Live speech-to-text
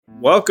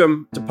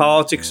Welcome to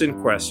Politics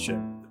in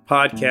Question, the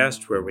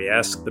podcast where we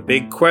ask the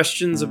big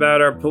questions about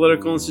our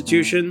political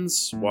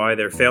institutions, why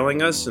they're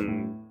failing us,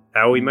 and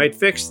how we might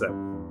fix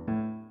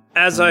them.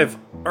 As I've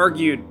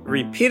argued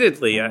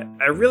repeatedly, I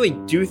really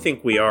do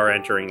think we are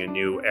entering a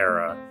new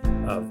era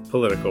of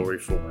political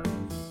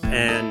reform.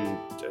 And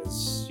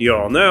as you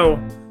all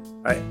know,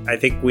 I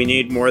think we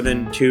need more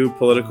than two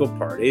political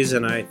parties,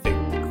 and I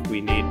think we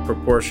need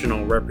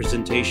proportional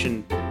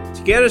representation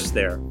to get us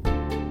there.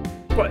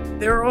 But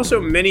there are also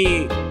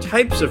many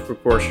types of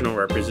proportional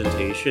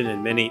representation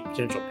and many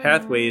potential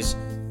pathways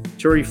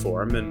to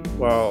reform. And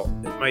while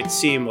it might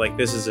seem like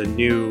this is a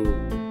new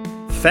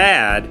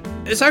fad,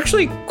 it's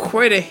actually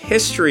quite a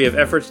history of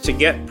efforts to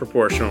get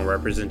proportional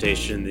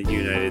representation in the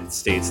United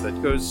States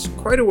that goes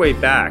quite a way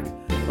back.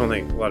 I don't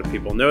think a lot of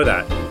people know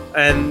that.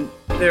 And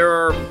there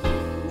are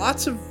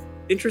lots of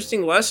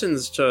interesting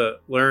lessons to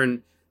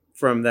learn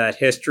from that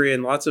history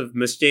and lots of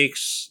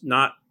mistakes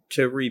not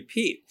to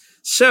repeat.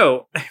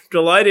 So I'm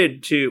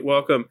delighted to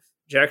welcome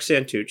Jack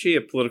Santucci,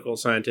 a political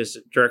scientist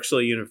at Drexel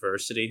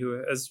University,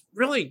 who has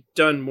really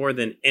done more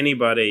than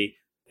anybody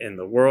in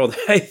the world,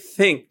 I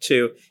think,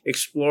 to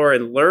explore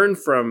and learn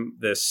from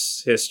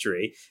this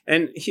history.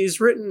 And he's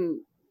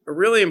written a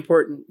really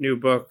important new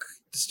book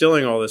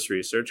distilling all this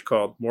research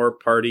called More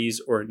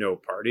Parties or No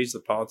Parties, The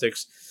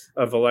Politics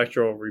of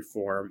Electoral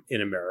Reform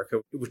in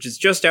America, which is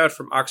just out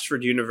from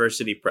Oxford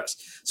University Press.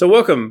 So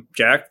welcome,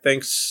 Jack.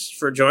 Thanks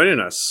for joining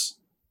us.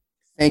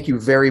 Thank you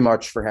very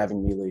much for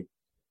having me, Lee.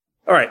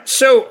 All right,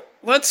 so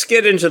let's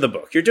get into the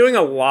book. You're doing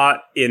a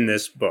lot in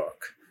this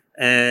book.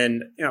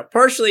 And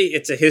partially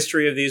it's a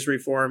history of these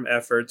reform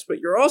efforts, but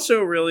you're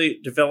also really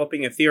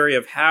developing a theory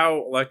of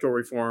how electoral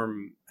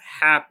reform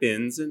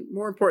happens, and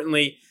more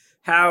importantly,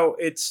 how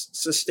it's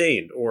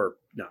sustained or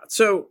not.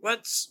 So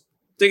let's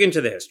dig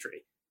into the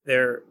history.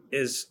 There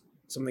is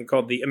something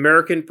called the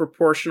American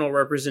Proportional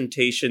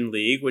Representation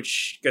League,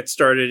 which gets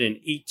started in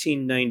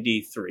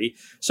 1893.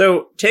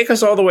 So take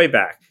us all the way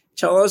back.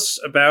 Tell us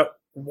about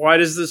why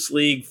does this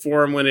league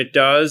form when it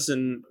does,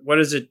 and what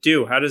does it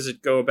do? How does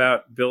it go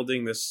about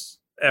building this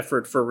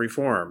effort for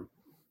reform?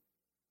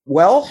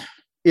 Well,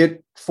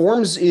 it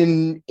forms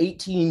in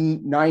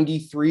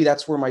 1893.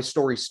 That's where my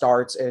story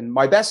starts. And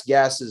my best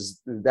guess is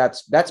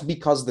that's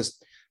because the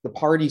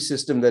party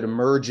system that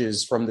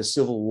emerges from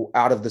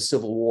out of the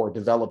Civil War,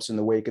 develops in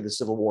the wake of the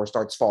Civil War,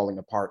 starts falling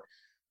apart.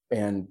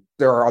 And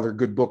there are other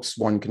good books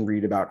one can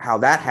read about how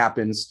that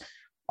happens.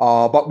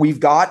 But we've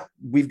got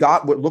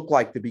what looked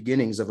like the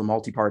beginnings of a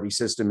multi-party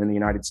system in the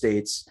United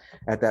States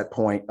at that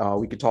point.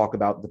 We could talk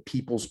about the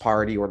People's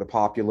Party or the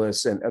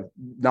Populists, and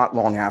not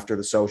long after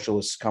the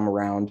Socialists come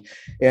around.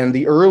 And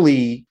the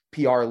early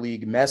PR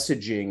League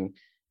messaging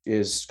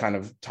is kind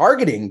of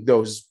targeting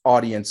those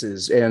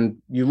audiences. And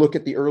you look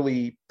at the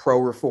early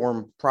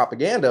pro-reform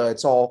propaganda,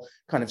 it's all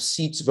kind of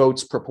seats,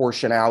 votes,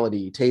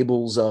 proportionality,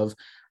 tables of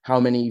how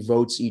many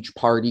votes each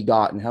party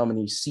got and how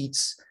many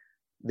seats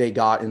they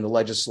got in the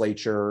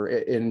legislature,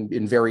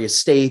 in various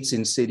states,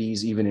 in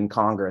cities, even in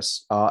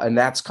Congress. And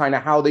that's kind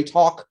of how they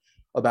talk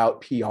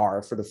about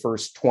PR for the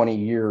first 20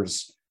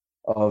 years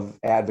of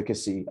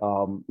advocacy.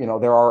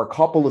 There are a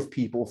couple of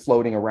people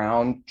floating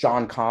around.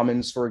 John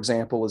Commons, for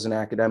example, is an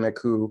academic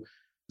who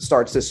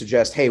starts to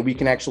suggest, hey, we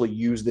can actually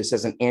use this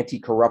as an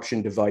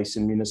anti-corruption device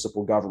in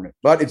municipal government.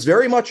 But it's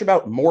very much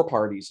about more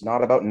parties,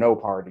 not about no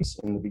parties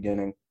in the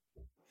beginning.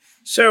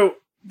 So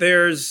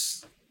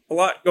there's a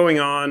lot going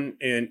on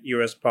in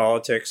U.S.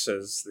 politics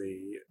as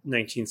the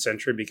 19th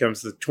century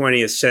becomes the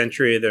 20th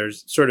century.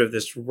 There's sort of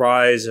this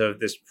rise of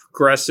this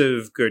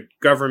progressive good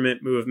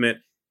government movement.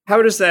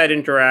 How does that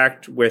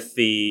interact with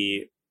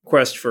the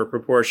quest for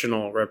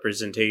proportional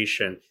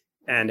representation?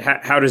 And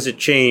how does it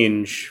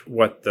change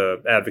what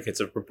the advocates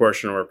of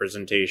proportional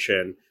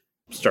representation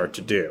start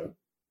to do?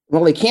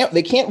 Well, they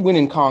can't win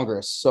in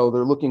Congress, so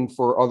they're looking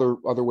for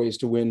other ways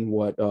to win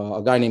what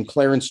a guy named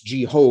Clarence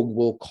G. Hogue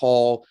will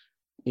call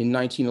in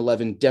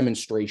 1911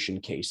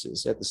 demonstration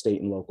cases at the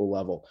state and local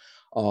level.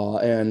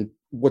 And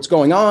what's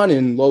going on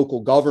in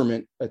local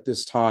government at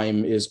this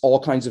time is all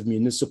kinds of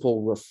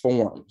municipal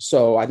reform.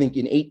 So I think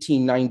in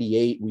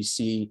 1898, we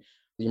see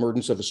the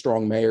emergence of a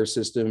strong mayor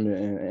system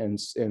and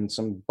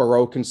some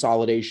borough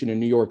consolidation in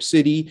New York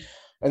City.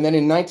 And then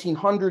in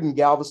 1900 in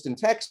Galveston,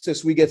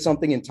 Texas, we get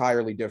something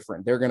entirely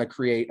different. They're going to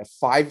create a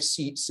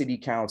 5-seat city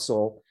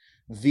council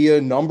via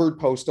numbered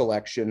post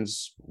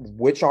elections,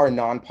 which are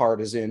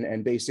nonpartisan,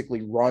 and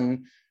basically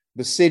run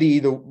the city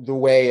the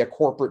way a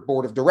corporate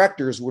board of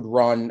directors would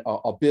run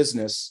a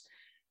business.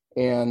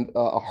 And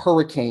a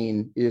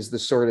hurricane is the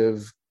sort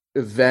of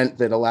event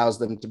that allows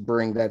them to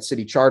bring that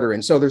city charter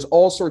in. So there's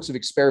all sorts of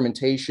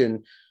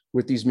experimentation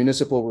with these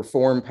municipal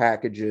reform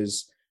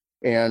packages.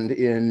 And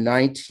in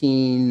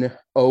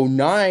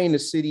 1909, a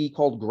city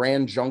called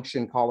Grand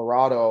Junction,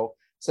 Colorado,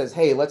 says,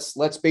 hey,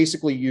 let's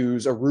basically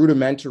use a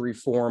rudimentary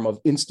form of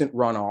instant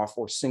runoff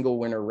or single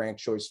winner ranked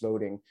choice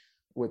voting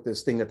with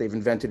this thing that they've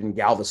invented in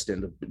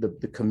Galveston,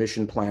 the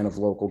commission plan of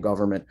local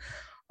government.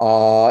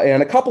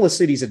 And a couple of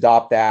cities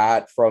adopt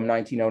that from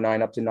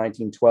 1909 up to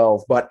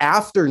 1912. But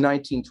after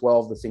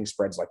 1912, the thing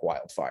spreads like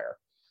wildfire.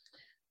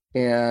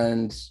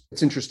 And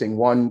it's interesting.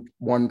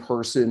 One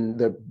person,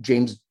 the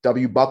James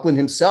W. Buckland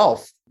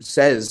himself,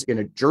 says in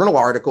a journal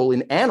article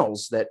in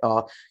Annals that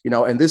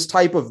and this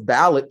type of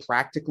ballot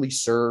practically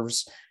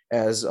serves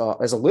as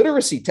a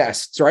literacy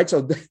test, right?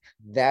 So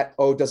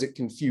does it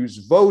confuse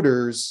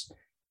voters?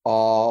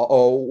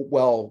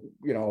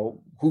 Who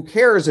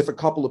cares if a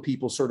couple of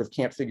people sort of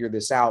can't figure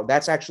this out?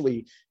 That's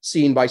actually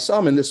seen by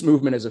some in this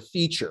movement as a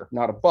feature,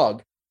 not a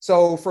bug.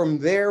 So from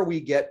there,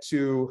 we get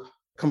to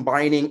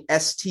combining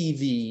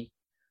STV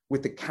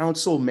with the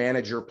council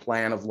manager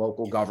plan of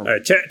local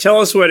government. Tell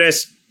us what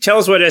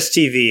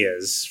STV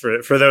is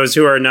for those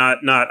who are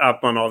not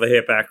up on all the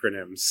hip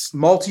acronyms.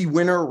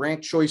 Multi-winner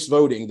ranked choice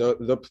voting,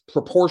 the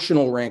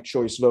proportional ranked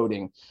choice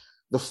voting,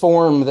 the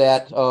form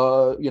that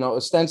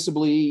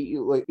ostensibly,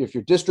 if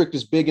your district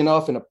is big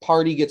enough and a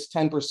party gets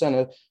 10%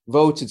 of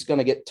votes, it's going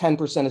to get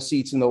 10% of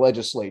seats in the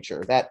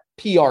legislature. That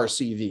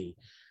PRCV.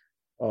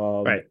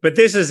 Right, but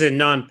this is a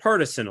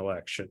nonpartisan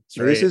election.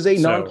 Right? This is a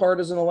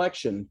nonpartisan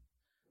election.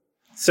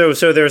 So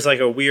there's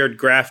like a weird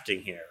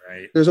grafting here,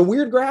 right? There's a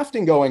weird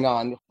grafting going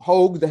on.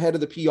 Hogue, the head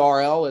of the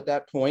PRL at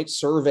that point,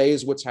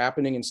 surveys what's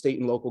happening in state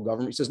and local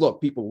government. He says,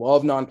 look, people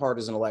love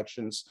nonpartisan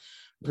elections.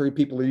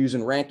 People are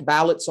using ranked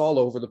ballots all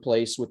over the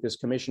place with this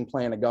commission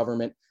plan of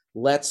government.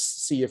 Let's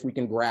see if we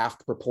can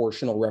graft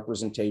proportional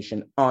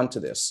representation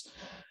onto this.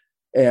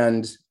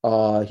 And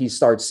he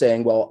starts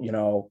saying,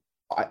 well,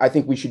 I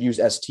think we should use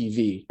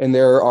STV. And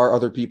there are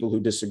other people who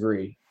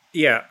disagree.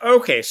 Yeah.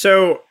 Okay.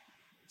 So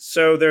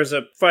there's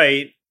a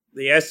fight.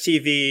 The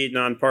STV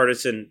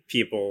nonpartisan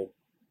people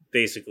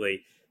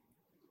basically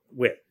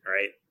win,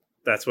 right?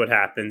 That's what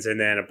happens. And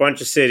then a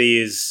bunch of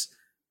cities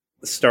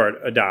start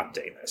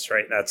adopting this,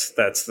 right? That's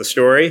the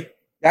story.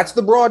 That's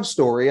the broad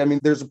story. I mean,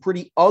 there's a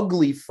pretty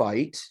ugly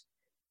fight.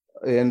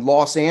 And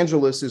Los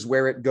Angeles is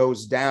where it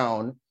goes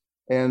down.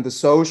 And the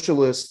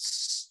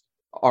socialists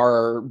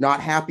are not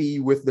happy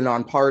with the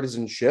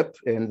nonpartisanship,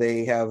 and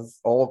they have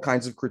all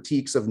kinds of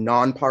critiques of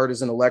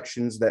nonpartisan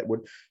elections that would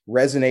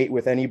resonate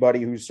with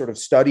anybody who's sort of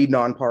studied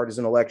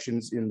nonpartisan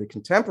elections in the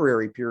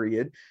contemporary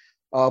period.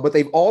 But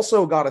they've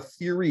also got a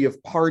theory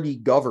of party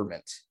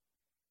government,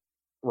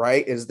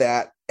 right? Is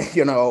that,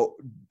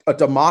 a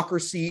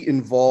democracy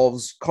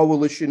involves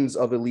coalitions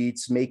of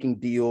elites making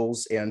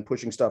deals and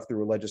pushing stuff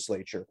through a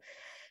legislature.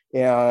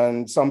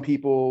 And some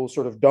people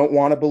sort of don't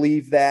want to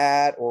believe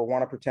that or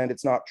want to pretend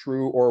it's not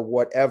true or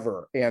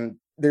whatever. And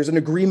there's an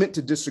agreement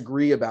to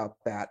disagree about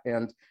that.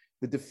 And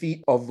the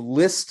defeat of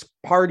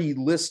party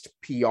list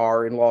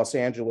PR in Los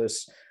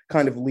Angeles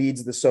kind of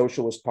leads the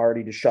Socialist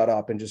Party to shut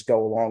up and just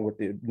go along with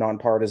the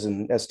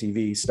nonpartisan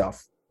STV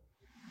stuff.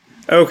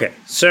 Okay,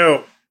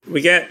 so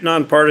we get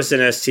nonpartisan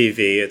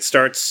STV. It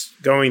starts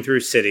going through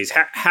cities.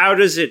 How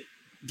does it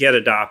get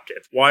adopted?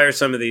 Why are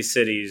some of these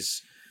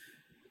cities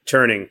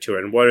turning to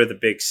it, and what are the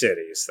big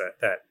cities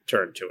that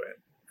turn to it,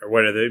 or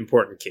what are the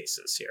important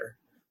cases here?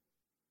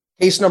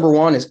 Case number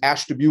one is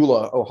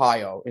Ashtabula,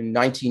 Ohio, in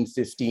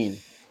 1915.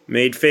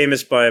 Made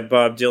famous by a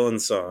Bob Dylan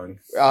song.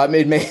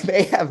 It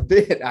may have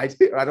been. I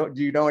don't.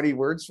 Do you know any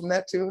words from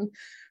that tune?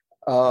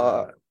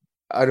 I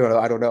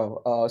don't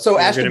know. So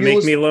You're going to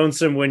make me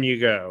lonesome when you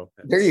go.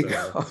 There you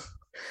go.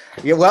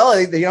 Yeah, well,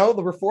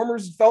 the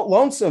reformers felt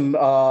lonesome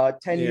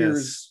 10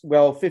 years,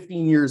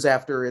 15 years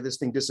after this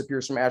thing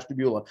disappears from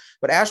Ashtabula.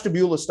 But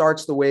Ashtabula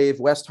starts the wave.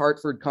 West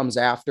Hartford comes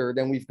after.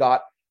 Then we've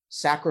got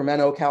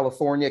Sacramento,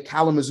 California,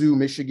 Kalamazoo,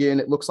 Michigan.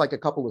 It looks like a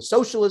couple of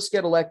socialists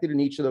get elected in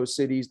each of those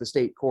cities. The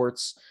state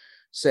courts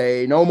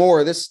say no more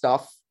of this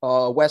stuff.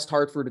 West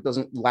Hartford, it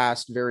doesn't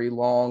last very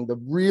long.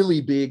 The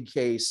really big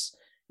case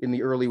in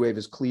the early wave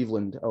is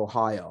Cleveland,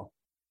 Ohio.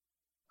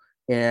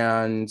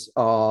 And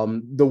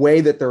the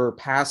way that they're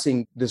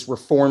passing this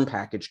reform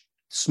package,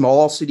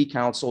 small city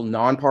council,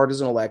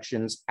 nonpartisan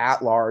elections,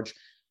 at large,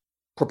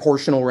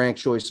 proportional ranked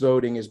choice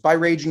voting, is by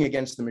raging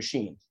against the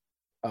machine.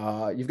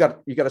 You've got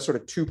a sort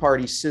of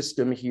two-party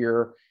system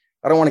here.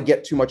 I don't want to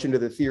get too much into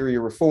the theory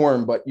of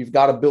reform, but you've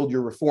got to build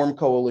your reform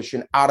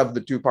coalition out of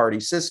the two-party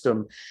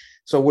system.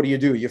 So what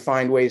do? You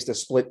find ways to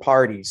split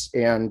parties,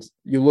 and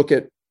you look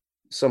at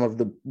some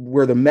of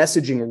where the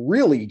messaging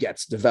really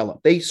gets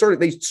developed. They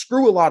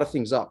screw a lot of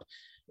things up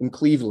in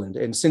Cleveland,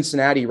 and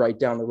Cincinnati right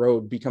down the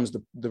road becomes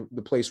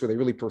the place where they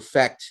really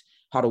perfect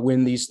how to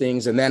win these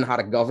things and then how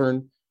to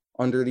govern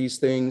under these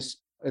things.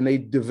 And they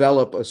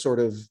develop a sort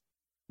of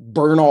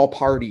burn all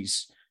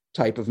parties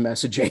type of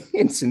messaging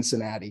in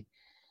Cincinnati.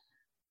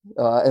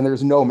 And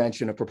there's no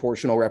mention of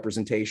proportional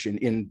representation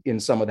in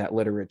some of that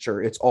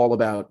literature. It's all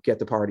about get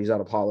the parties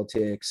out of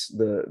politics.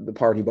 The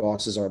party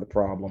bosses are the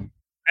problem.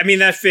 I mean,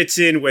 that fits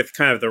in with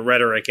kind of the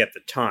rhetoric at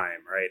the time,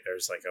 right?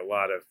 There's like a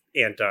lot of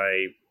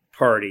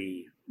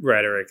anti-party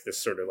rhetoric, this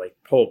sort of like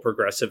whole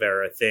progressive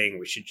era thing.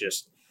 We should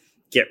just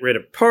get rid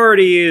of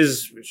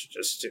parties. We should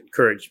just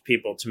encourage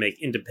people to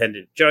make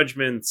independent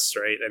judgments,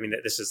 right? I mean,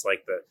 this is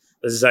like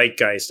the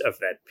zeitgeist of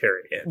that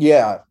period.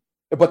 Yeah.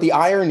 But the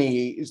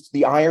irony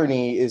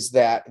is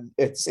that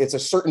it's a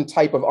certain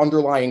type of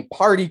underlying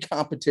party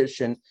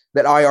competition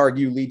that I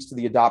argue leads to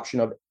the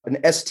adoption of an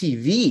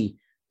STV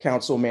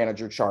council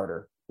manager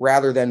charter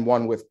rather than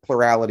one with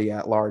plurality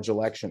at large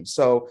elections.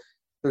 So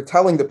they're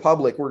telling the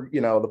public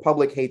the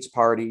public hates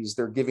parties.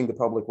 They're giving the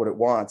public what it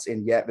wants,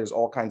 and yet there's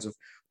all kinds of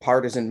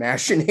partisan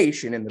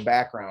machination in the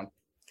background.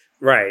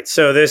 Right.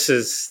 So this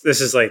is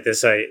like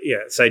this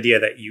idea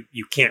that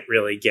you can't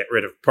really get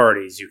rid of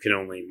parties. You can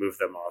only move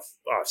them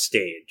off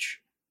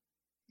stage.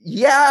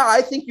 Yeah,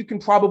 I think you can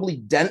probably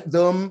dent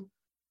them,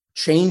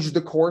 change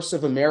the course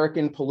of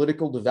American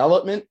political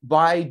development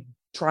by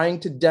trying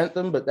to dent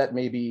them, but that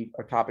may be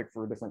a topic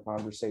for a different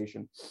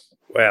conversation.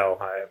 Well,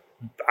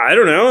 I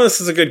don't know.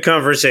 This is a good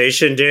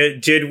conversation.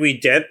 Did we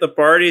dent the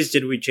parties?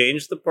 Did we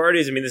change the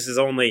parties? I mean, this is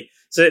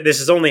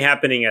only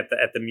happening at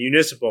the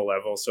municipal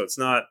level, so it's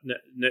not.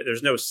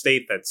 There's no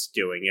state that's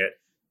doing it,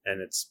 and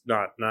it's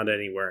not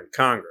anywhere in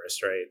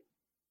Congress, right?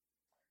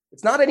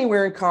 It's not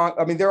anywhere in Congress.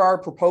 I mean, there are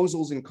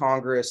proposals in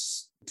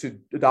Congress to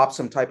adopt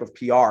some type of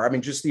PR. I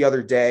mean, just the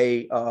other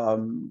day,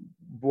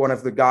 one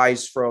of the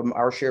guys from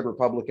Our Shared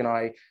Republic and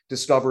I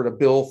discovered a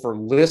bill for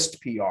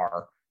list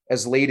PR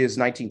as late as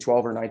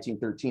 1912 or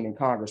 1913 in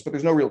Congress, but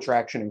there's no real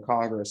traction in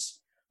Congress.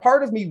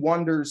 Part of me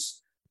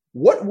wonders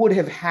what would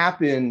have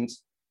happened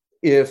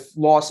if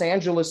Los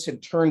Angeles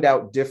had turned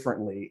out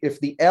differently,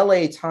 if the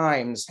LA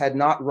Times had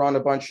not run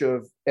a bunch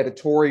of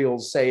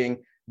editorials saying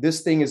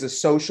this thing is a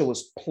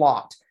socialist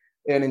plot,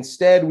 and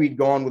instead we'd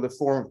gone with a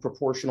form of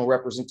proportional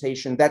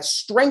representation that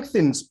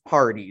strengthens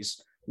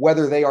parties,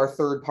 whether they are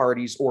third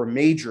parties or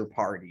major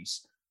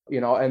parties,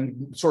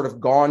 and sort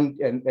of gone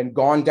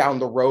down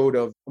the road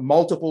of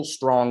multiple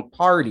strong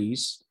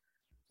parties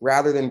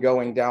rather than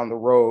going down the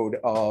road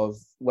of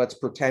let's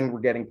pretend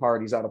we're getting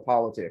parties out of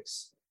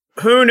politics.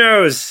 Who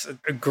knows?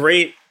 A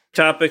great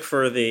topic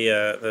for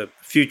the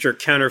future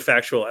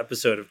counterfactual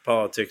episode of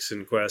Politics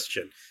in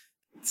Question.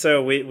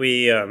 So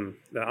we on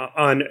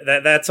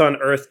that's on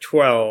Earth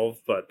 12,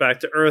 but back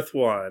to Earth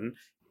 1.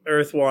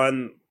 Earth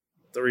 1,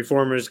 the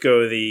reformers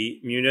go the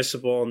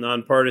municipal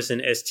nonpartisan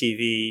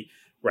STV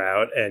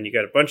route, and you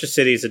got a bunch of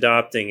cities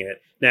adopting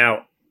it.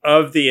 Now,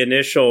 of the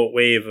initial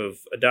wave of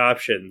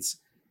adoptions,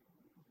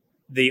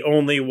 the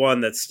only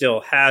one that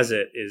still has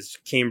it is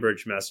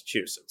Cambridge,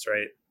 Massachusetts,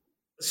 right?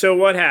 So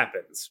what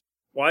happens?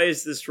 Why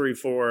is this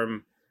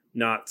reform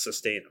not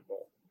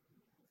sustainable?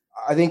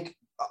 I think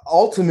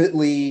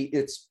ultimately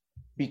it's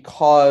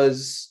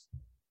because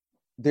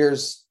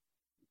there's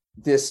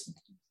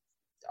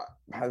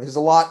a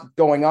lot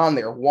going on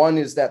there. One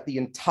is that the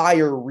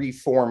entire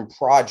reform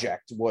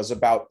project was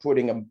about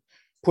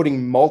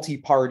putting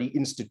multi-party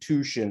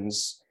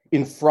institutions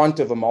in front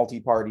of a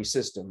multi-party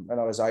system. And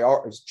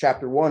as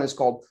chapter 1 is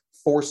called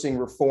Forcing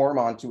Reform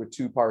onto a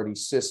Two-Party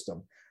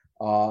System.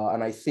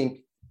 And I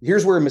think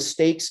here's where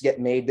mistakes get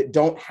made that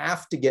don't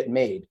have to get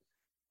made,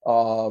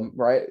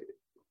 right?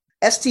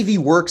 STV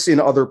works in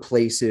other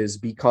places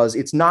because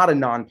it's not a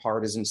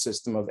nonpartisan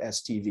system of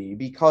STV,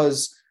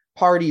 because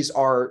parties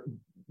are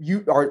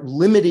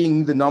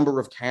limiting the number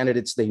of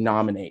candidates they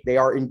nominate. They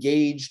are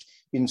engaged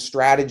in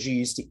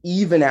strategies to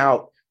even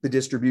out the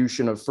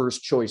distribution of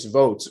first choice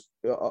votes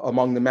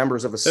among the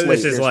members of a slate. So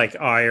this is like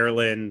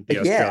Ireland,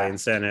 the Australian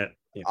Senate.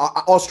 Yeah.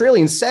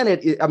 Australian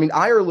Senate,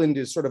 Ireland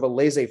is sort of a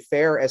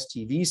laissez-faire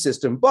STV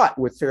system, but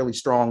with fairly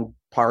strong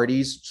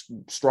parties,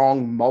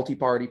 strong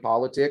multi-party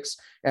politics,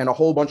 and a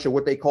whole bunch of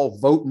what they call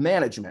vote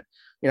management.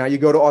 You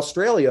go to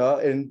Australia,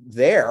 and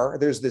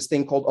there's this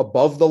thing called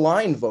above the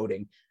line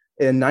voting,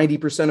 and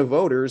 90% of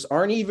voters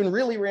aren't even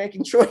really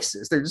ranking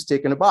choices. They're just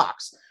ticking a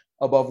box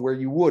above where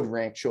you would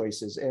rank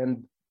choices.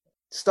 And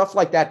stuff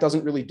like that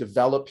doesn't really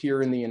develop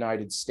here in the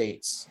United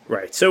States.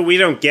 Right. So we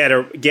don't get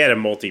a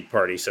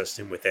multi-party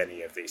system with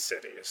any of these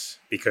cities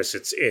because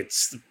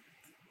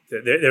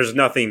there's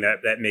nothing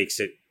that makes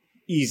it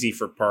easy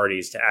for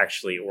parties to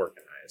actually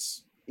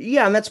organize.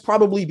 Yeah, and that's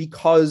probably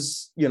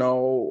because,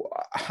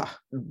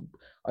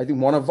 I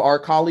think one of our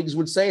colleagues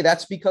would say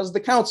that's because the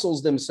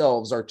councils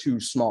themselves are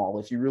too small.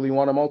 If you really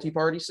want a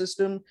multi-party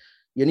system,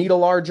 you need a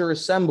larger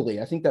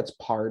assembly. I think that's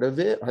part of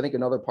it. I think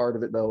another part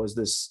of it, though, is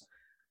this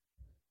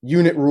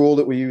unit rule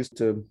that we use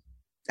to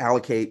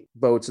allocate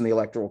votes in the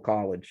Electoral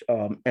College.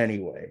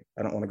 Anyway,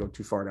 I don't want to go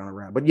too far down a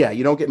route, but yeah,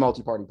 you don't get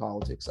multi-party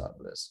politics out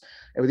of this.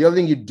 And the other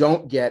thing you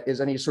don't get is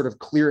any sort of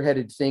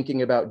clear-headed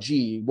thinking about,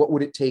 what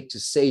would it take to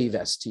save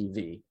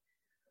STV?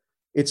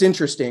 It's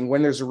interesting,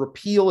 when there's a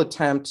repeal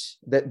attempt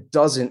that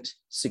doesn't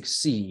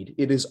succeed,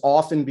 it is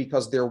often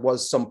because there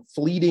was some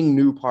fleeting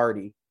new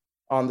party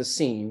on the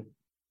scene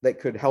that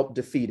could help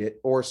defeat it,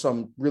 or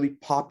some really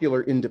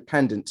popular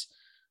independent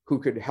who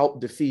could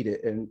help defeat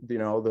it. And,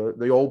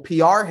 the old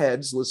PR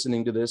heads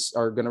listening to this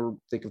are going to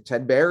think of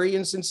Ted Berry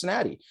in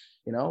Cincinnati,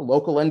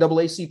 local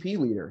NAACP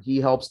leader.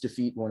 He helps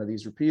defeat one of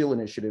these repeal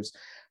initiatives.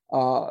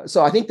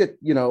 So I think that,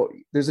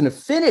 there's an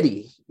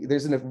affinity.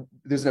 There's an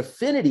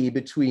affinity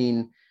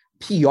between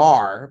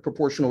PR,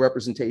 proportional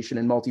representation,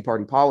 and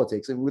multi-party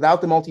politics. And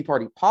without the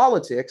multi-party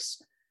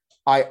politics,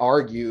 I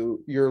argue,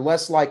 you're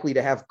less likely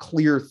to have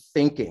clear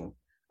thinking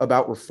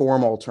about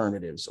reform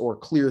alternatives or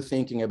clear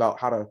thinking about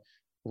how to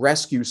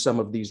rescue some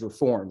of these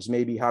reforms,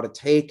 maybe how to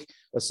take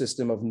a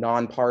system of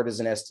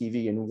nonpartisan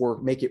STV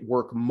and make it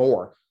work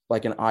more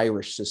like an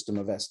Irish system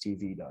of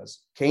STV does.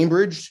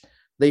 Cambridge,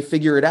 they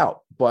figure it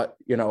out, but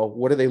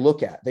what do they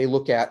look at? They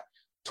look at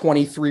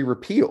 23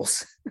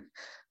 repeals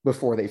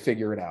before they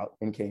figure it out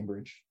in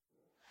Cambridge.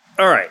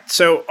 All right,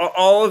 so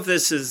all of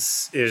this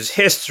is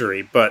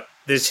history, but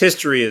this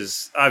history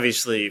is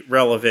obviously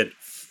relevant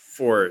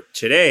for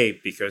today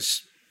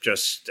because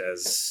just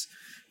as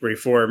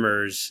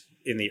reformers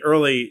in the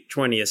early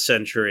 20th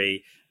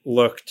century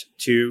looked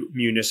to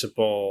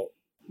municipal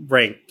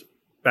ranked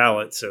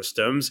ballot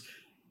systems,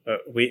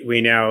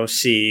 we now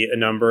see a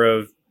number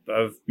of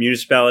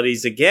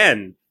municipalities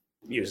again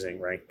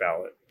using ranked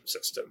ballot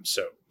systems.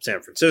 So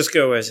San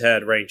Francisco has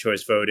had ranked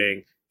choice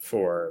voting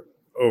for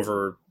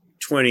over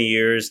 20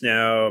 years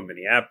now,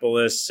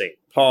 Minneapolis, St.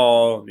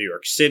 Paul, New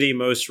York City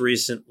most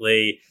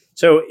recently.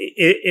 So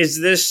is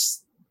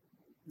this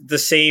the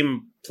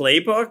same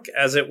playbook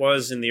as it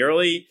was in the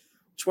early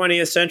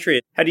 20th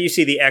century? How do you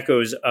see the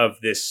echoes of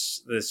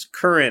this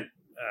current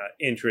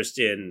interest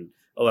in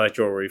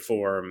electoral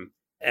reform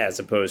as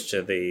opposed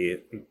to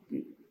the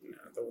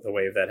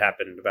wave that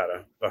happened about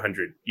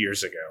 100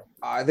 years ago?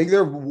 I think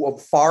there are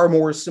far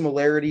more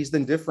similarities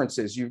than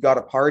differences. You've got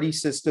a party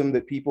system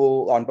that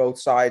people on both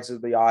sides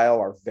of the aisle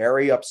are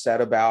very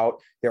upset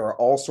about. There are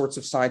all sorts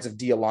of signs of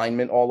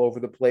de-alignment all over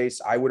the place.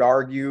 I would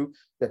argue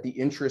that the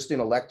interest in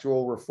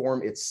electoral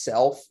reform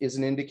itself is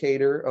an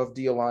indicator of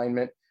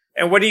de-alignment.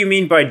 And what do you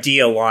mean by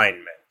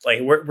de-alignment? Like,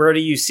 where do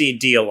you see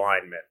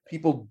de-alignment?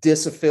 People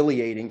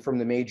disaffiliating from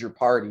the major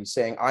parties,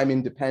 saying, I'm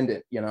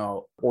independent,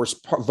 or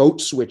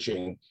vote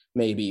switching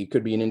maybe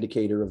could be an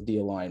indicator of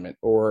de-alignment.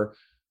 Or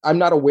I'm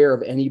not aware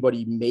of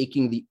anybody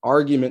making the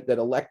argument that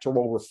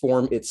electoral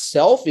reform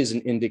itself is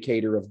an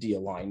indicator of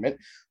de-alignment.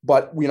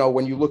 But,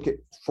 when you look at,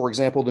 for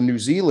example, the New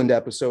Zealand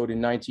episode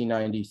in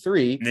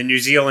 1993. The New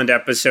Zealand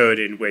episode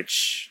in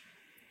which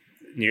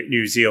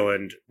New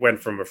Zealand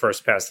went from a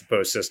first past the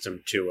post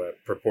system to a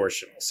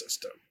proportional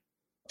system.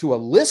 To a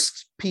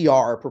list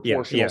PR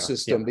proportional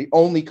system, the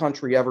only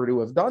country ever to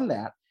have done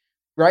that.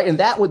 Right. And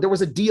there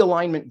was a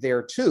de-alignment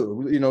there,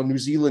 too. New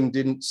Zealand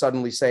didn't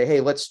suddenly say,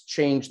 hey, let's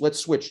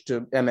switch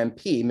to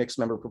MMP, mixed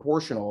member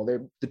proportional.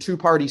 The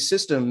two-party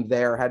system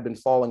there had been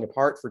falling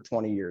apart for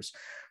 20 years.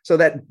 So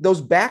that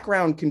those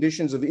background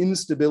conditions of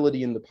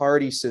instability in the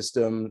party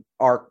system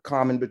are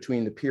common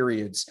between the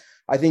periods.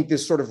 I think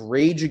this sort of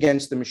rage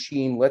against the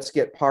machine, let's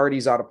get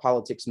parties out of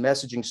politics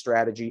messaging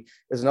strategy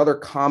is another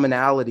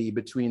commonality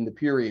between the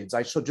periods.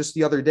 Just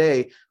the other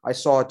day, I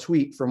saw a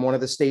tweet from one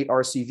of the state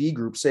RCV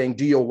groups saying,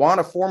 do you want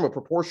to form a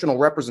proportional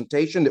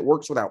representation that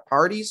works without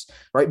parties?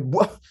 Right?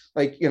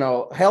 Like,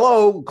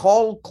 hello,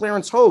 call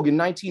Clarence Hogue in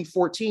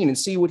 1914 and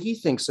see what he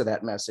thinks of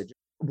that message.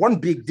 One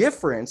big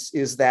difference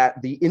is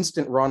that the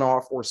instant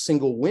runoff or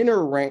single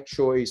winner ranked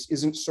choice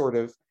isn't sort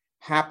of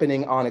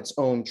happening on its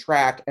own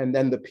track. And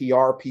then the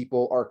PR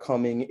people are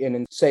coming in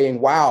and saying,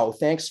 wow,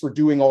 thanks for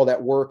doing all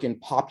that work in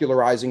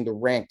popularizing the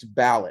ranked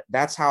ballot.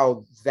 That's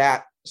how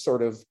that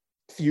sort of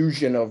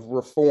fusion of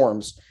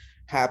reforms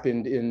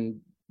happened in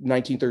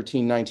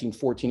 1913,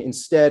 1914.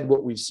 Instead,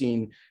 what we've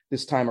seen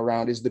this time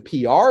around is the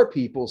PR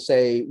people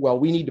say, well,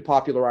 we need to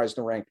popularize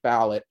the ranked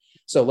ballot.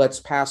 So let's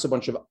pass a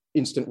bunch of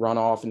instant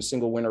runoff and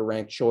single winner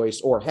ranked choice,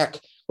 or heck,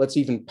 let's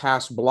even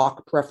pass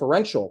block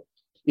preferential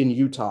in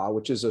Utah,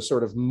 which is a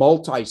sort of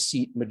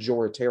multi-seat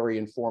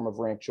majoritarian form of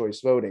ranked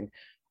choice voting.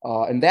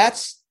 And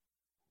that's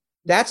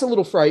a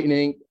little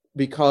frightening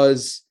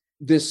because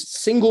this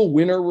single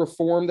winner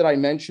reform that I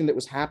mentioned that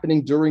was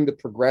happening during the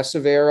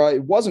progressive era,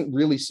 it wasn't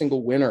really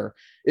single winner.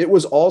 It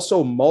was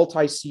also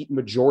multi-seat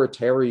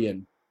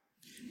majoritarian.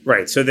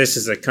 Right. So this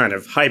is a kind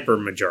of hyper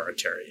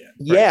majoritarian.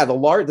 Yeah,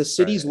 the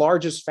city's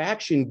largest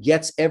faction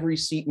gets every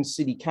seat in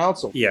city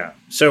council. Yeah.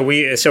 So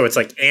it's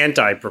like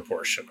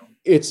anti-proportional.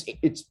 It's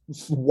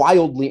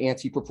wildly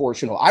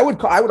anti-proportional. I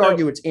would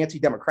argue it's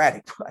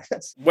anti-democratic.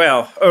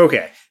 Well,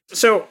 okay.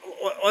 So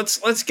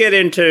let's get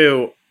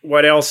into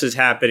what else is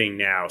happening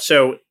now.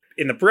 So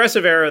in the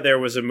progressive era, there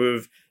was a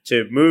move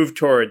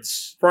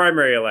towards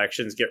primary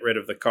elections, get rid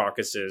of the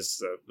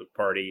caucuses, the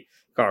party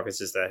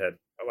caucuses that had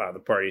allowed the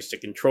parties to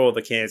control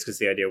the candidates, because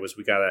the idea was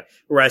we got to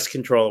wrest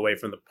control away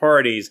from the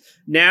parties.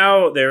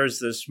 Now there's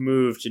this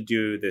move to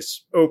do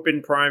this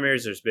open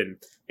primaries. There's been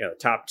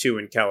top 2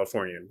 in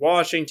California and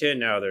Washington.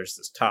 Now there's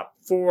this top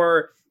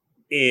 4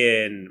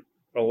 in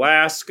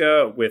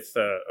Alaska with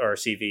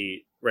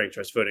RCV ranked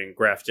choice voting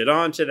grafted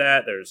onto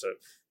that. There's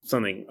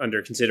something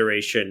under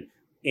consideration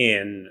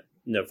in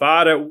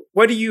Nevada.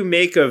 What do you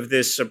make of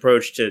this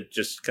approach to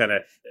just kind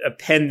of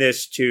append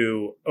this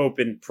to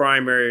open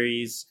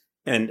primaries,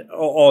 and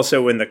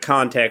also in the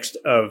context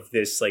of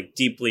this like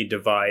deeply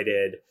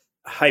divided,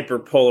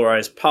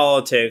 hyper-polarized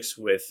politics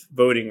with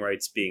voting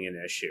rights being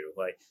an issue?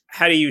 Like,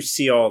 how do you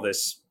see all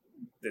this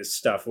this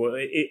stuff?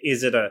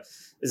 Is it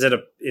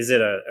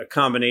a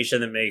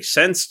combination that makes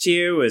sense to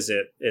you? Is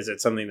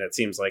it something that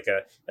seems like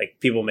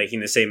people making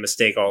the same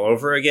mistake all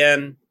over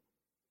again?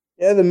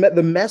 Yeah, the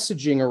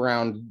messaging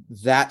around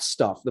that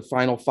stuff, the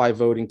final five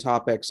voting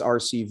topics,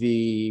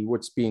 RCV,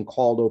 what's being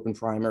called open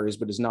primaries,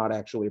 but is not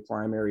actually a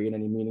primary in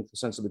any meaningful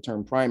sense of the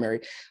term primary,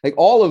 like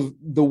all of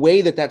the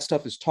way that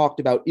stuff is talked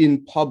about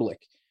in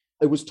public,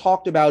 it was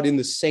talked about in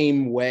the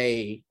same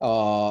way,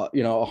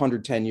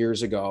 110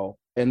 years ago.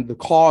 And the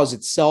cause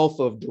itself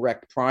of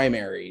direct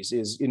primaries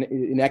is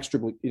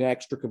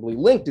inextricably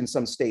linked in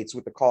some states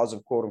with the cause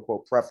of quote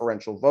unquote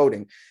preferential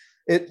voting.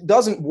 It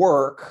doesn't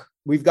work.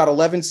 We've got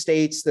 11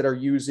 states that are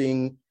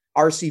using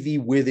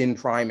RCV within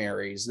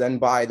primaries. Then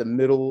by the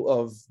middle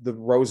of the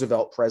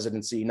Roosevelt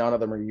presidency, none of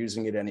them are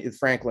using it.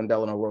 Franklin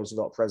Delano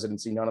Roosevelt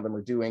presidency, none of them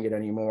are doing it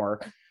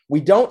anymore.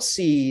 We don't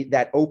see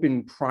that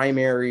open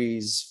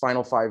primaries,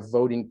 final five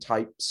voting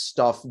type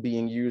stuff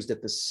being used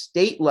at the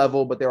state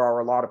level, but there are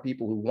a lot of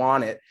people who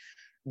want it.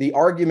 The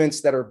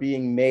arguments that are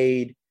being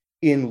made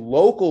in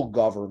local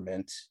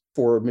government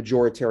for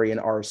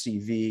majoritarian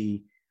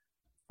RCV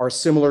are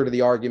similar to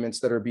the arguments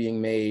that are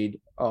being made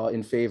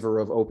in favor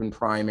of open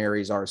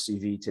primaries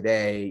RCV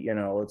today.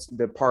 It's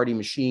the party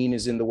machine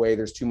is in the way.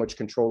 There's too much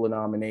control of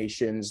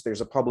nominations. There's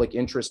a public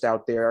interest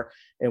out there,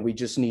 and we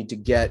just need to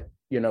get,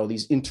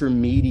 these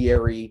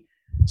intermediary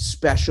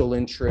special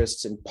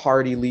interests and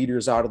party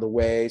leaders out of the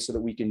way so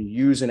that we can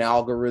use an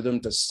algorithm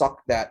to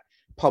suck that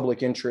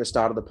public interest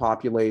out of the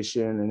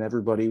population, and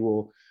everybody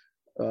will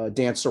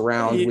dance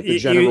around with the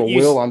general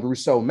will on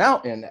Rousseau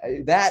Mountain.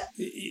 That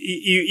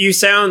you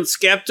sound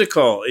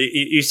skeptical.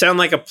 You sound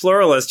like a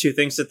pluralist who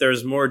thinks that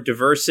there's more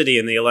diversity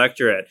in the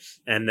electorate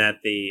and that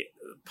the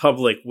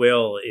public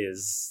will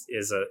is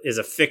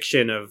a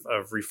fiction of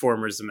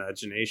reformers'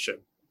 imagination.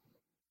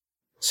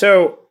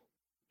 So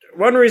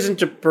one reason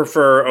to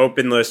prefer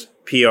open list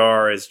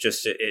PR is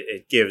just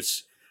it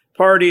gives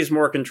parties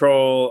more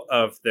control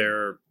of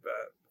their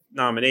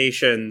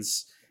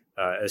nominations,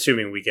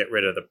 assuming we get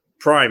rid of the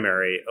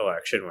primary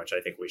election, which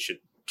I think we should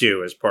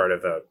do as part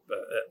of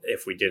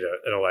if we did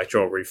an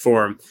electoral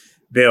reform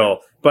bill.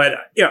 But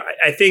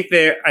I think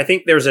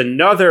there's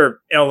another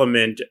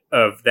element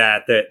of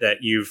that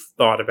you've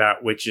thought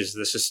about, which is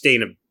the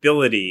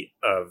sustainability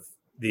of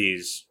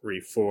these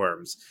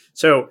reforms.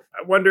 So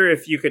I wonder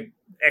if you could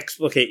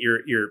explicate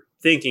your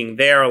thinking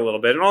there a little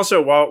bit. And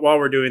also while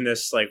we're doing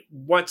this, like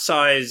what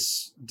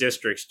size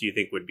districts do you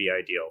think would be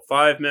ideal?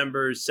 5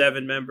 members,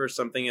 7 members,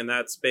 something in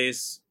that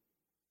space?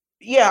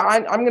 Yeah,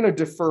 I'm going to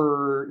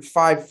defer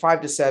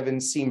 5 to 7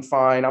 seem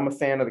fine. I'm a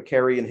fan of the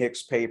Kerry and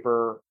Hicks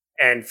paper.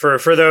 And for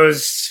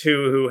those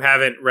who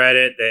haven't read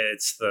it,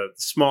 it's the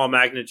small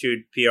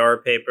magnitude PR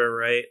paper,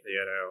 right?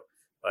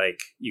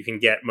 Like you can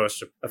get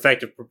most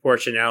effective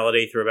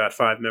proportionality through about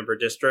 5-member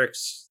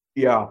districts.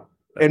 Yeah.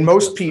 And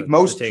most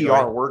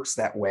PR works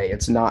that way.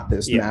 It's not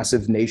this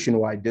massive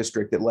nationwide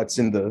district that lets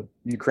in the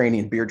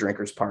Ukrainian beer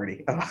drinkers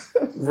party.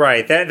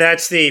 Right.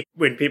 That's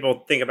when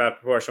people think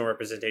about proportional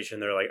representation,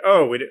 they're like,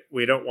 oh,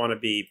 we don't want to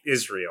be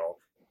Israel.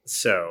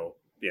 So,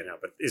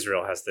 but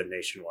Israel has the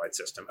nationwide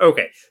system.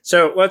 Okay.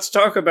 So let's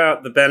talk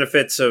about the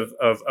benefits of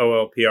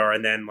OLPR,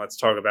 and then let's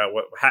talk about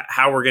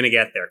how we're going to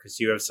get there, because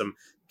you have some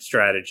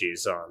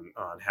strategies on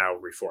how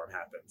reform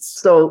happens.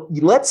 So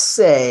let's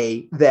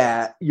say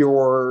that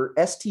your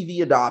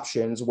STV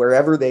adoptions,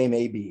 wherever they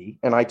may be,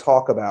 and I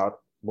talk about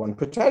one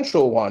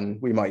potential one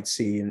we might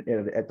see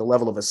at the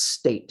level of a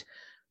state.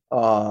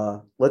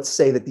 Let's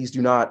say that these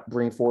do not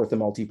bring forth a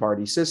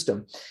multi-party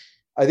system.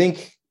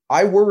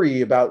 I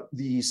worry about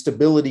the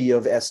stability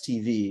of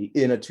STV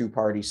in a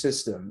 2-party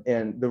system.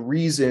 And the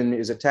reason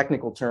is a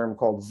technical term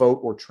called vote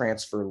or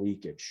transfer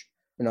leakage.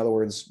 In other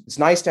words, it's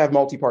nice to have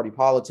multi-party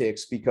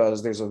politics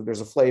because there's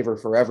a flavor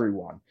for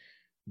everyone.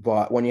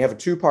 But when you have a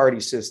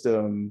 2-party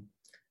system,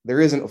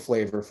 there isn't a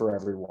flavor for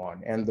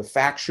everyone. And the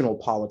factional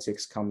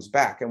politics comes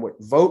back. And what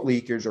vote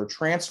leakage or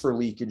transfer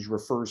leakage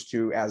refers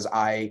to, as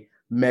I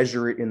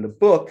measure it in the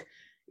book,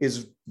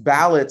 is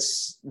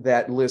ballots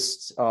that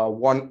list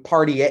one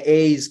party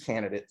A's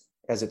candidate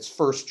as its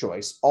first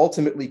choice,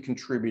 ultimately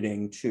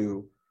contributing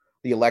to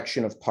the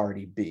election of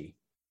party B.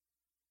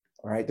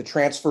 All right, the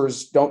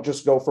transfers don't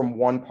just go from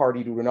one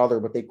party to another,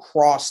 but they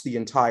cross the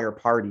entire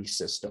party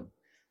system.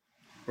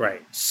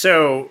 Right.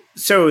 So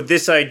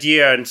this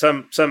idea, and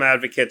some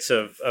advocates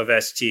of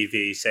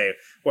STV say,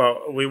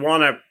 well, we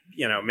want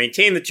to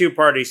maintain the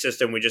 2-party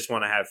system. We just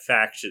want to have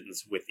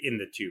factions within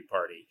the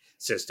 2-party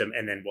system,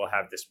 and then we'll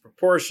have this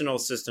proportional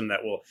system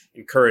that will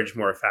encourage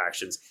more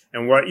factions.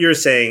 And what you're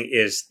saying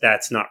is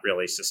that's not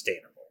really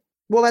sustainable.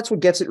 Well, that's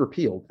what gets it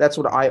repealed. That's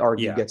what I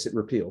argue gets it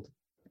repealed.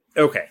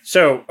 Okay,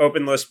 so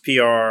open list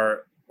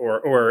PR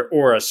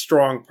or a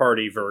strong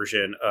party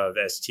version of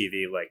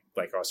STV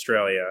like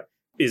Australia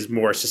is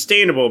more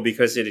sustainable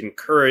because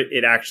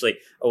it actually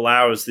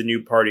allows the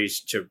new parties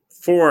to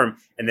form,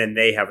 and then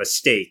they have a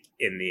stake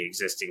in the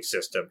existing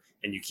system,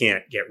 and you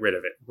can't get rid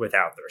of it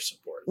without their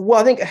support. Well,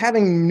 I think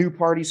having new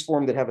parties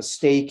formed that have a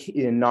stake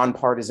in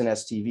nonpartisan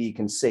STV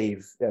can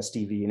save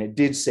STV, and it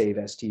did save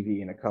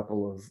STV in a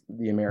couple of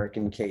the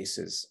American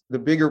cases. The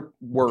bigger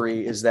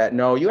worry is that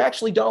no, you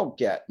actually don't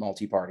get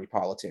multi-party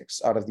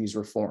politics out of these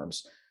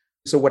reforms.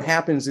 So what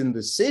happens in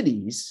the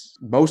cities,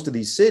 most of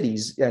these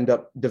cities end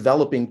up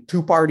developing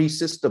two-party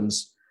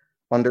systems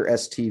under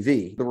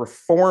STV. The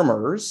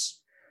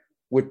reformers,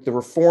 with the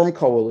Reform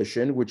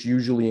Coalition, which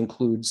usually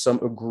includes some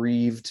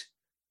aggrieved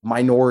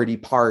minority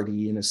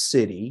party in a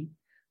city,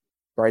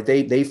 right?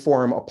 They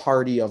form a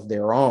party of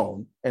their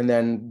own. And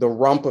then the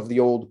rump of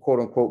the old quote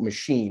unquote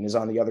machine is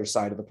on the other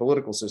side of the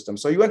political system.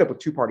 So you end up with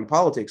two-party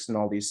politics in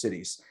all these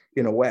cities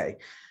in a way.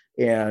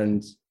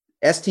 And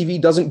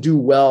STV doesn't do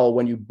well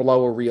when you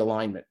blow a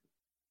realignment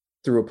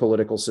through a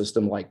political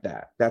system like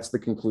that. That's the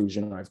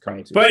conclusion I've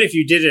come to. But if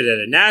you did it at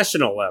a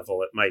national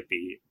level, it might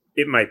be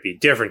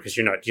different because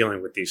you're not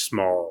dealing with these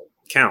small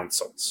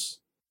councils.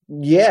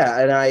 Yeah,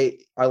 and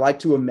I like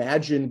to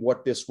imagine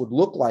what this would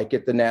look like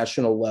at the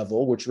national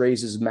level, which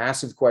raises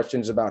massive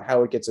questions about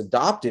how it gets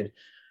adopted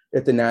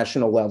at the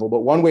national level.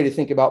 But one way to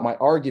think about my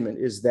argument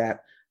is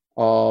that,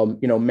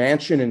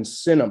 Manchin and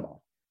Sinema,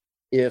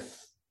 if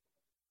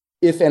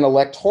an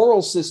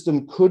electoral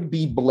system could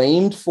be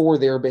blamed for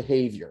their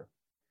behavior,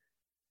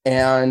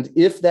 and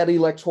if that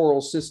electoral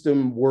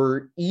system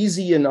were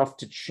easy enough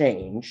to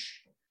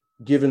change,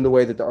 given the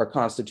way that our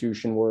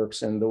Constitution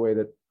works and the way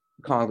that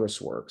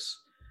Congress works,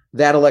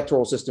 that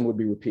electoral system would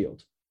be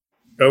repealed.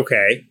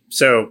 Okay,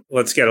 so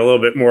let's get a little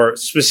bit more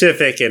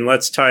specific and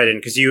let's tie it in,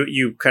 because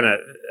you kind of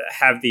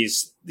have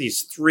these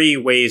three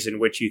ways in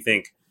which you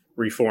think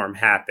reform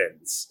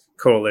happens: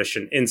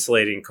 coalition,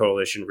 insulating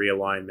coalition,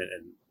 realignment,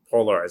 and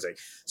polarizing.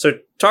 So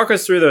talk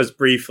us through those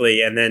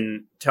briefly and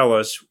then tell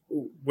us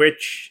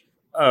which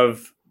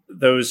of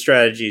those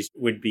strategies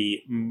would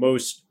be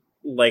most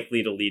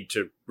likely to lead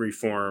to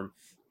reform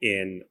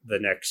in the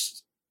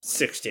next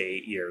 6 to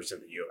 8 years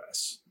in the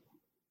US.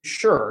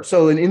 Sure.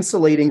 So an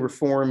insulating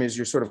reform is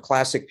your sort of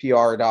classic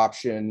PR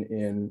adoption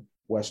in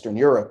Western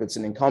Europe. It's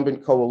an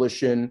incumbent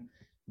coalition.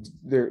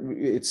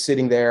 It's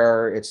sitting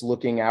there, it's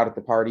looking out at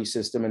the party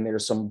system, and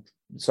there's some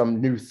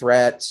new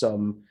threat,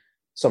 some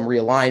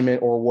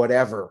realignment or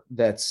whatever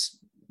that's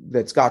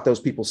got those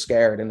people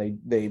scared, and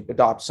they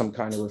adopt some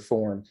kind of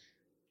reform.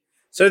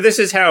 So this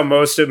is how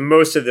most of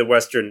the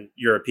Western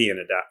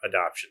European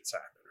adoptions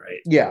happen,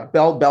 right? Yeah,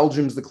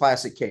 Belgium's the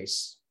classic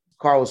case.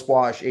 Carlos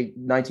Bosch,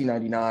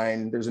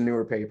 1999. There's a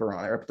newer paper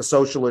on it. The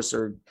socialists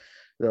the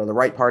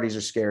right parties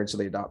are scared, so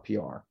they adopt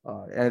PR,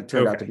 and it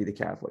turned out to be the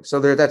Catholics. So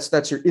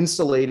that's your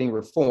insulating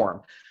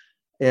reform.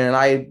 And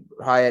I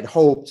had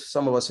hoped,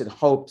 some of us had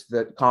hoped,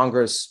 that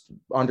Congress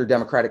under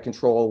Democratic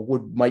control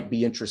might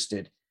be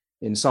interested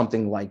in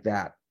something like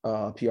that,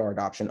 PR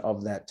adoption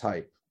of that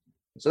type.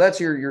 So that's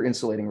your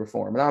insulating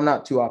reform. And I'm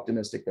not too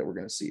optimistic that we're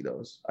going to see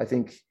those. I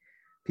think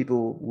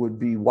people would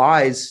be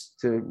wise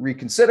to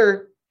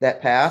reconsider that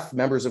path.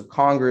 Members of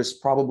Congress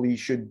probably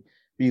should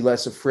be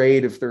less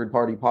afraid of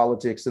third-party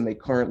politics than they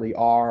currently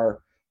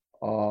are,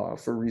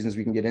 for reasons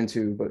we can get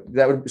into.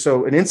 But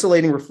so an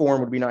insulating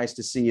reform would be nice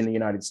to see in the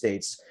United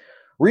States.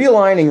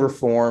 Realigning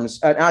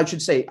reforms, I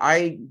should say,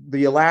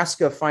 the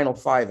Alaska Final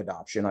Five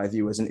adoption I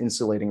view as an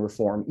insulating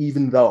reform,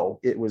 even though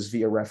it was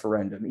via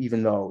referendum,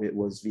 even though it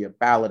was via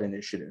ballot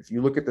initiative.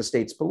 You look at the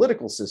state's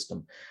political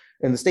system,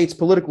 and the state's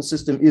political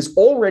system is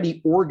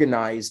already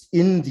organized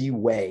in the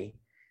way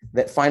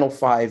that Final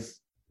Five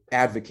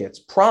advocates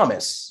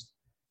promise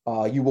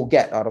you will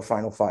get out of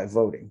Final Five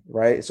voting,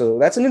 right? So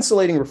that's an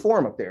insulating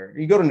reform up there.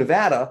 You go to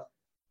Nevada,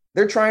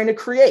 they're trying to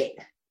create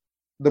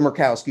the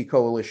Murkowski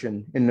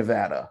coalition in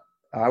Nevada.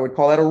 I would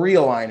call that a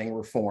realigning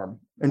reform.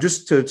 And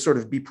just to sort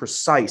of be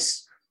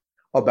precise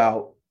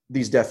about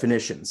these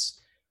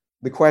definitions,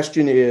 the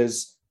question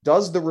is,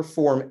 does the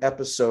reform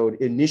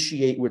episode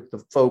initiate with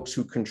the folks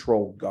who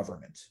control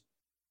government,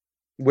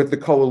 with the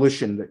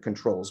coalition that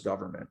controls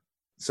government?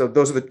 So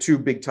those are the two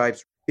big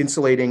types: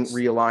 insulating,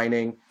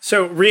 realigning.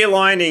 So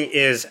realigning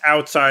is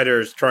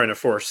outsiders trying to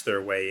force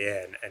their way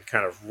in and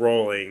kind of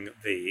rolling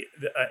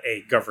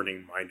a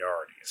governing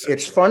minority.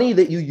 It's funny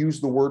that you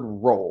use the word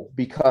roll,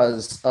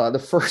 because the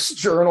first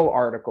journal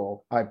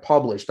article I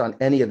published on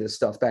any of this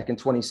stuff back in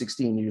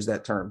 2016 used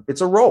that term.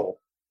 It's a roll.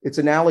 It's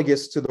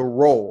analogous to the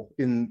roll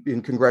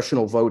in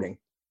congressional voting.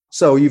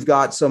 So you've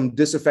got some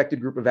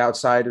disaffected group of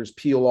outsiders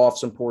peel off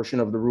some portion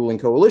of the ruling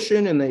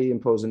coalition, and they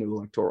impose a new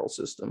electoral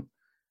system.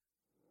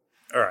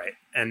 All right.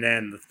 And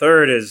then the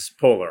third is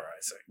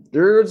polarizing.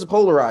 There's a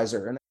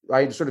polarizer. And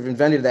I sort of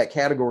invented that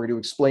category to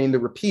explain the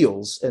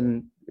repeals.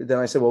 And then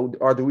I said, well,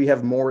 do we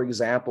have more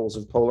examples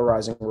of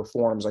polarizing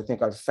reforms? I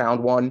think I've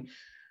found one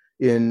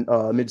in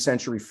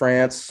mid-century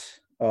France.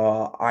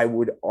 I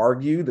would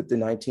argue that the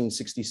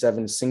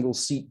 1967 single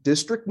seat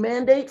district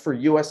mandate for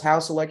US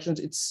House elections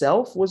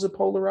itself was a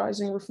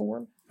polarizing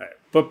reform. Right.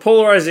 But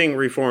polarizing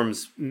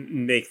reforms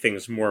make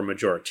things more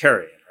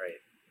majoritarian, right?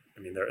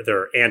 I mean,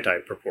 they're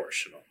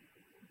anti-proportional.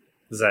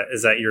 Is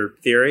that your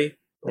theory?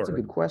 That's a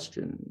good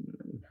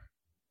question.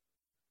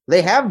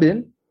 They have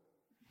been.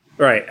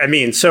 Right. I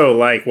mean, so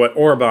like what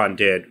Orban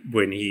did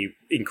when he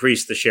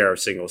increased the share of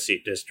single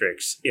seat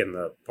districts in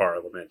the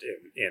parliament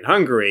in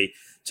Hungary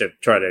to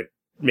try to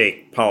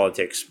make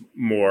politics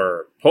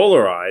more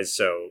polarized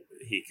so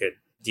he could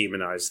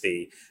demonize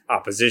the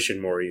opposition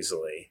more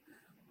easily.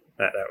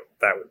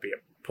 That would be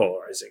a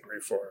polarizing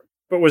reform.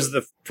 But was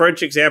the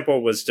French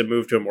example was to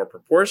move to a more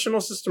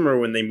proportional system, or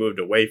when they moved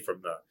away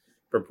from the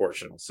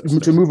proportional system?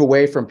 To move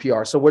away from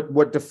PR. So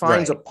what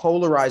defines a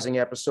polarizing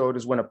episode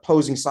is when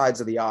opposing sides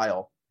of the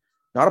aisle,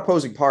 not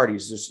opposing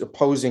parties, just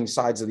opposing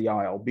sides of the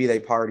aisle, be they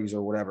parties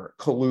or whatever,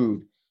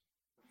 collude.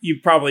 You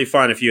probably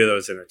find a few of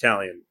those in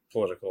Italian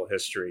political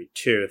history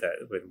too,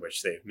 that with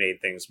which they've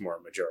made things more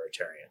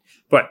majoritarian.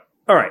 But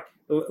all right,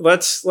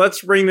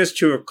 let's bring this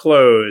to a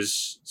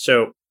close.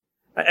 So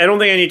I don't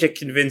think I need to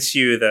convince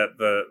you that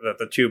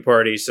the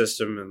two-party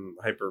system and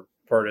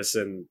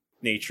hyper-partisan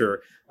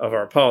nature of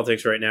our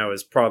politics right now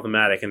is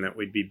problematic, and that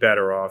we'd be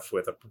better off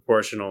with a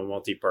proportional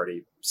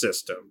multi-party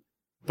system.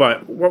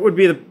 But what would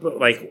be the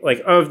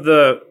like of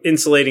the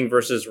insulating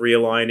versus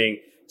realigning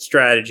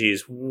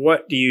strategies?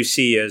 What do you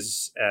see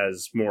as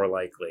more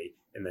likely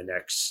in the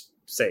next,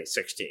 say,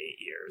 6 to 8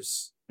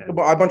 years? A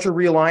bunch of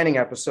realigning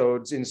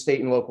episodes in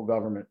state and local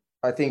government.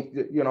 I think,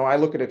 I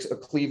look at a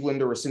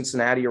Cleveland or a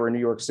Cincinnati or a New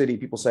York City,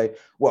 people say,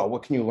 well,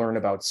 what can you learn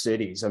about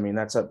cities? I mean,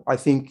 I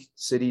think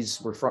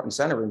cities were front and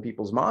center in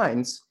people's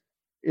minds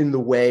in the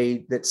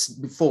way that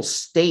full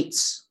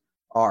states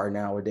are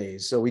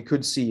nowadays. So we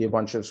could see a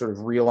bunch of sort of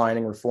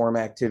realigning reform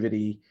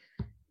activity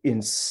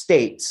in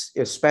states,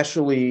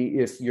 especially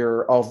if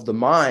you're of the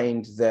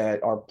mind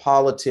that our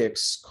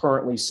politics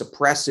currently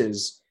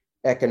suppresses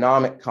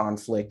economic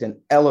conflict and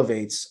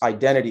elevates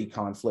identity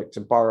conflict,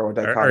 to borrow a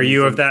dichotomy. Are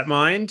you of that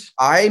mind?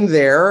 I'm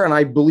there, and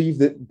I believe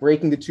that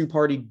breaking the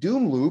two-party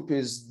doom loop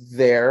is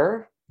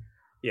there.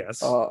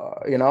 Yes.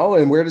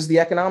 And where does the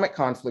economic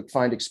conflict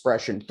find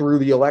expression? Through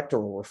the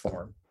electoral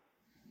reform.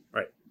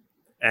 Right.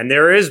 And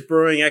there is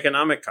brewing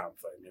economic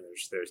conflict.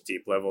 There's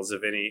deep levels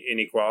of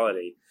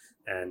inequality.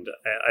 And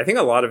I think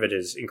a lot of it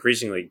is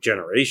increasingly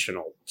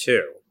generational,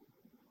 too,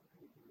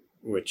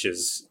 which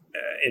is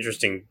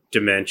interesting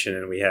dimension.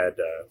 And we had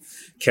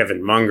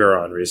Kevin Munger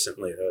on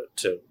recently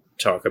to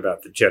talk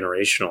about the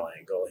generational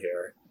angle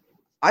here.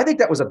 I think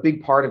that was a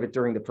big part of it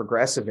during the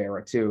progressive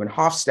era too. And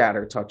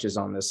Hofstadter touches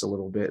on this a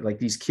little bit. Like,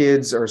 these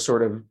kids are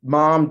sort of,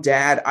 Mom,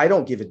 Dad, I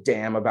don't give a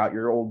damn about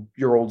your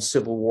old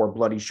Civil War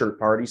bloody shirt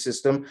party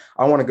system.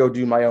 I want to go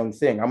do my own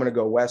thing. I'm going to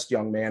go west,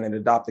 young man, and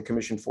adopt the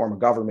commission form of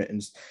government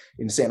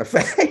in Santa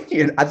Fe.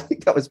 And I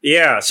think that was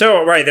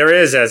So right, there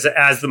is as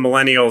the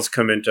millennials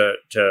come into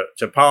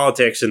to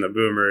politics and the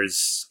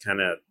boomers kind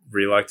of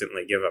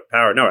reluctantly give up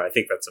power. No, I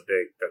think that's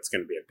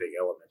going to be a big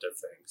element of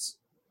things.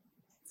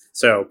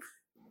 So,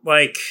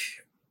 I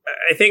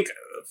think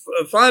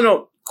a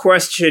final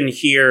question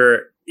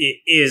here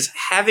is,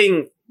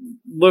 having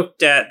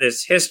looked at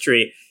this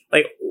history,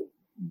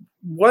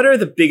 what are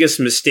the biggest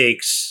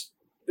mistakes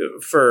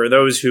for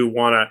those who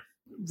want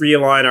to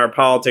realign our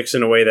politics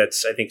in a way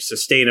that's, I think,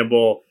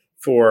 sustainable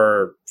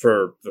for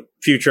the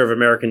future of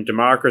American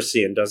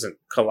democracy and doesn't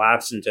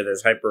collapse into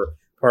this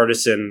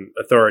hyper-partisan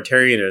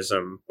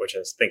authoritarianism, which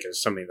I think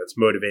is something that's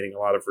motivating a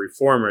lot of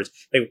reformers?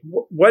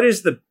 What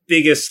is the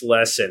biggest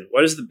lesson?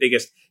 What is the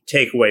biggest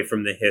takeaway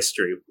from the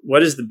history?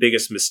 What is the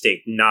biggest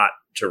mistake not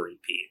to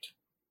repeat?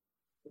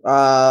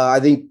 I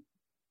think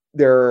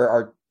there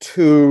are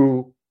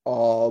two.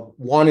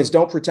 One is,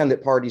 don't pretend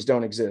that parties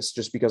don't exist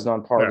just because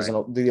nonpartisan.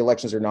 Right. The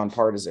elections are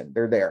nonpartisan.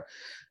 They're there.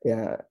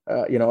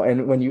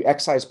 And when you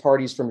excise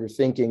parties from your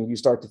thinking, you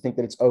start to think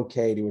that it's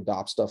okay to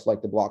adopt stuff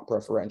like the block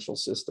preferential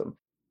system.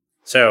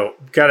 So,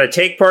 got to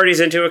take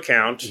parties into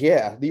account.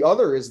 Yeah. The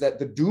other is that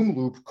the doom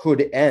loop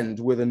could end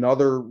with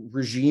another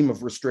regime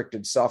of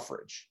restricted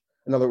suffrage.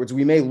 In other words,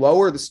 we may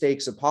lower the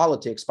stakes of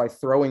politics by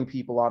throwing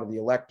people out of the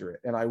electorate.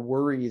 And I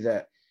worry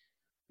that,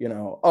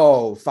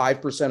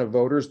 5% of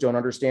voters don't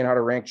understand how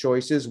to rank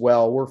choices.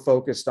 Well, we're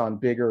focused on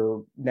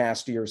bigger,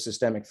 nastier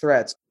systemic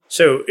threats.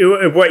 So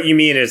what you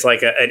mean is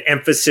like an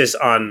emphasis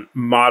on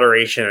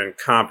moderation and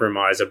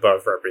compromise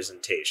above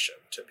representation,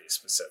 to be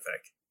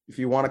specific. If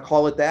you want to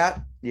call it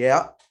that,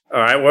 yeah. All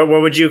right. What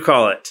would you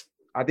call it?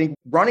 I think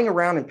running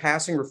around and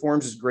passing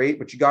reforms is great,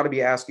 but you got to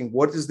be asking,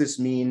 what does this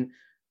mean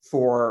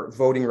for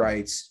voting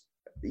rights,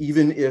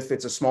 even if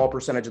it's a small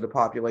percentage of the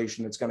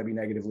population that's going to be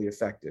negatively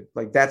affected?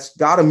 That's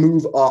got to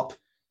move up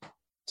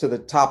to the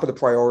top of the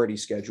priority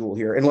schedule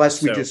here,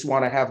 unless we just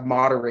want to have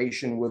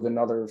moderation with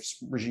another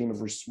regime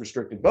of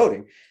restricted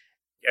voting.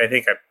 I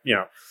think I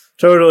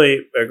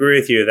totally agree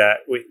with you that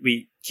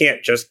we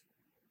can't just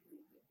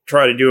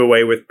try to do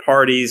away with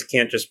parties,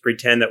 can't just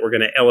pretend that we're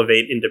going to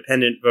elevate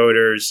independent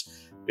voters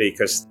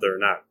because they're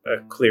not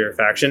a clear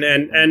faction,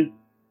 and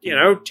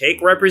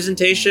take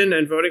representation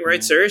and voting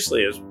rights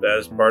seriously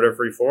as part of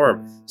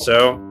reform.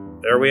 So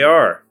there we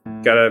are.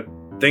 Got to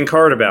think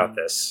hard about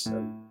this.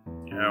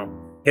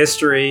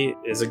 History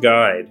is a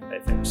guide, I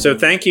think. So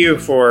thank you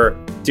for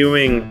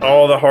doing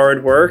all the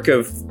hard work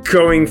of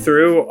going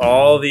through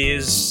all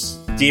these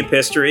deep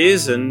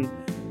histories, and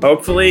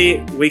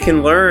hopefully we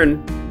can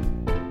learn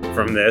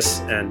from this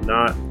and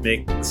not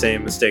make the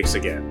same mistakes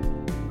again.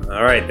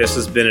 All right, this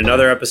has been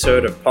another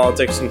episode of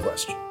Politics in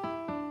Question.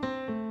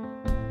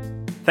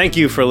 Thank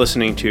you for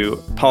listening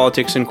to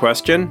Politics in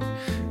Question.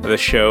 The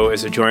show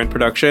is a joint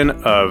production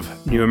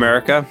of New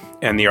America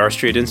and the R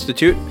Street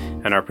Institute,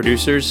 and our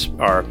producers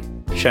are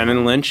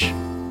Shannon Lynch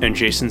and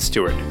Jason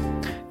Stewart.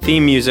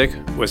 Theme music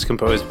was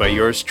composed by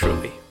yours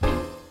truly.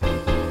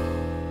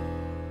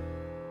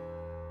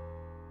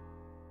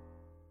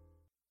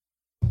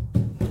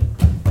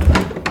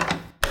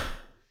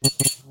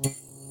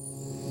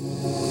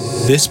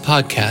 This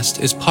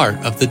podcast is part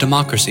of the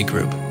Democracy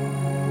Group.